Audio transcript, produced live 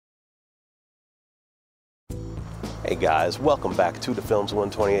Hey guys, welcome back to the Films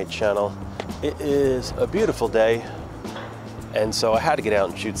 128 channel. It is a beautiful day, and so I had to get out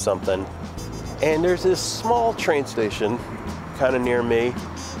and shoot something. And there's this small train station kind of near me.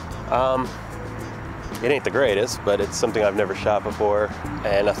 It ain't the greatest, but it's something I've never shot before,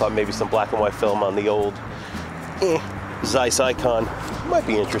 and I thought maybe some black and white film on the old Zeiss Icon might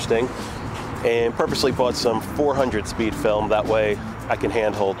be interesting, and purposely bought some 400 speed film, that way I can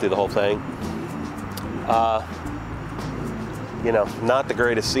handhold through the whole thing. You know, not the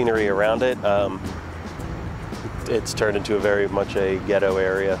greatest scenery around it. It's turned into very much a ghetto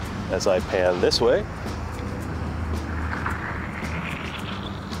area as I pan this way.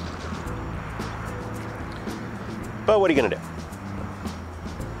 But what are you gonna do?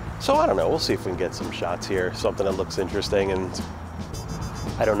 So I don't know, we'll see if we can get some shots here, something that looks interesting. And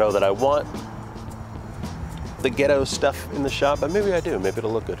I don't know that I want the ghetto stuff in the shot, but maybe I do. Maybe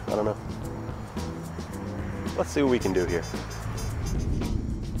it'll look good, I don't know. Let's see what we can do here.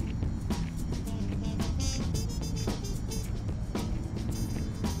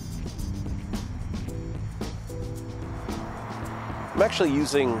 I'm actually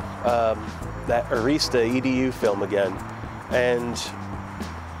using that Arista EDU film again, and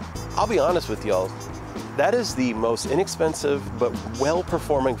I'll be honest with y'all, that is the most inexpensive but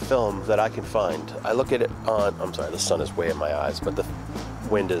well-performing film that I can find. I look at it on, I'm sorry, the sun is way in my eyes, but the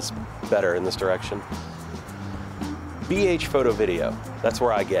wind is better in this direction. BH Photo Video, that's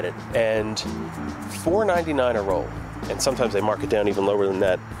where I get it, and $4.99 a roll. And sometimes they mark it down even lower than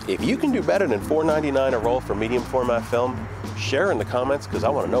that. If you can do better than $4.99 a roll for medium format film, share in the comments because I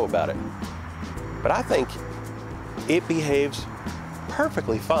want to know about it. But I think it behaves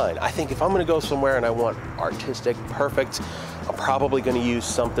perfectly fine. I think if I'm going to go somewhere and I want artistic, perfect, I'm probably going to use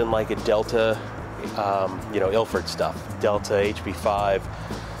something like a Delta, you know, Ilford stuff, Delta HP5,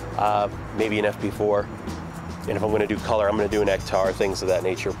 maybe an FP4. And if I'm going to do color, I'm going to do an Ektar, things of that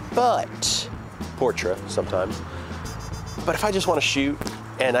nature. But portrait sometimes. But if I just want to shoot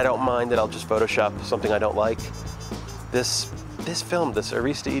and I don't mind that I'll just Photoshop something I don't like, this film, this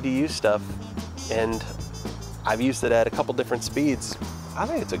Arista EDU stuff, and I've used it at a couple different speeds, I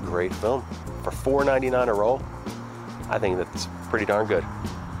think it's a great film. For $4.99 a roll, I think that's pretty darn good.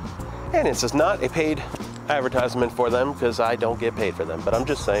 And it's just not a paid advertisement for them because I don't get paid for them, but I'm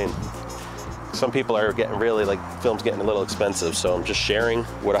just saying, some people are getting really, like, film's getting a little expensive, so I'm just sharing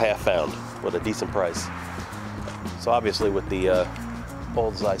what I have found with a decent price. So obviously with the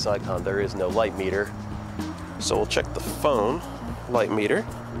old Zeiss Icon, there is no light meter. So we'll check the phone light meter.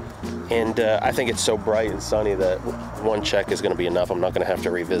 And I think it's so bright and sunny that one check is gonna be enough. I'm not gonna have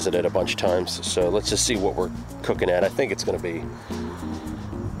to revisit it a bunch of times. So let's just see what we're cooking at. I think it's gonna be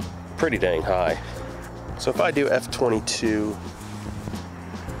pretty dang high. So if I do F22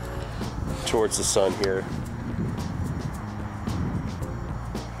 towards the sun here,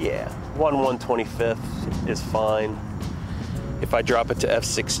 yeah, 1/125th is fine. If I drop it to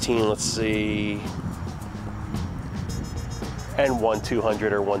F16, let's see, and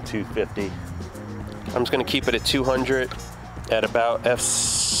 1/200 or 1/250. I'm just gonna keep it at 200 at about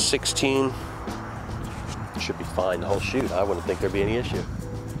F16. Should be fine the whole shoot. I wouldn't think there'd be any issue.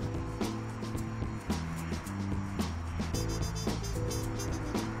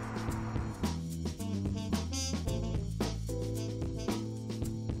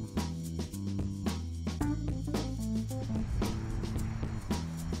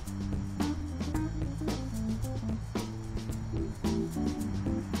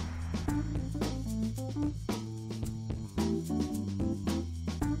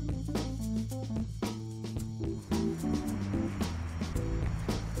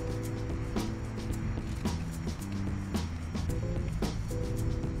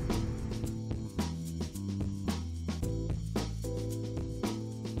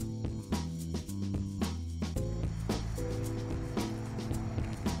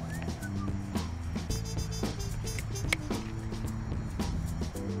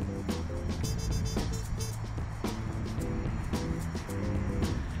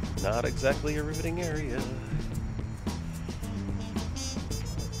 Not exactly a riveting area.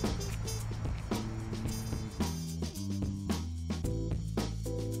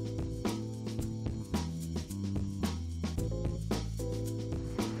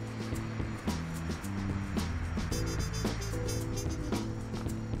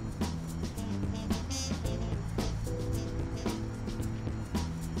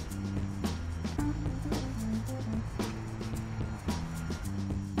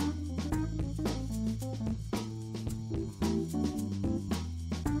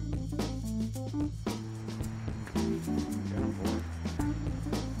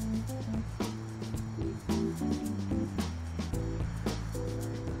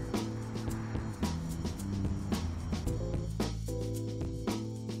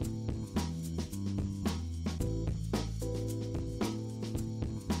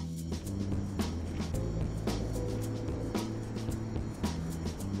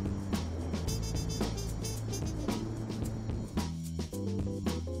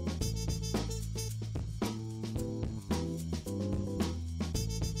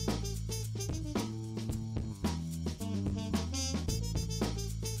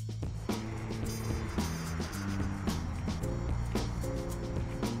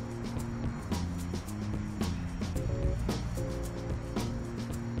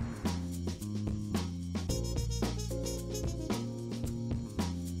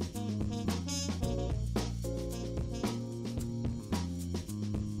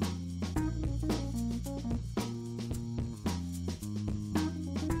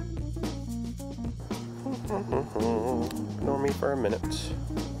 Ignore me for a minute.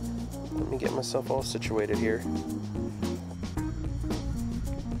 Let me get myself all situated here.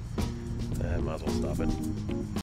 I might as well stop it.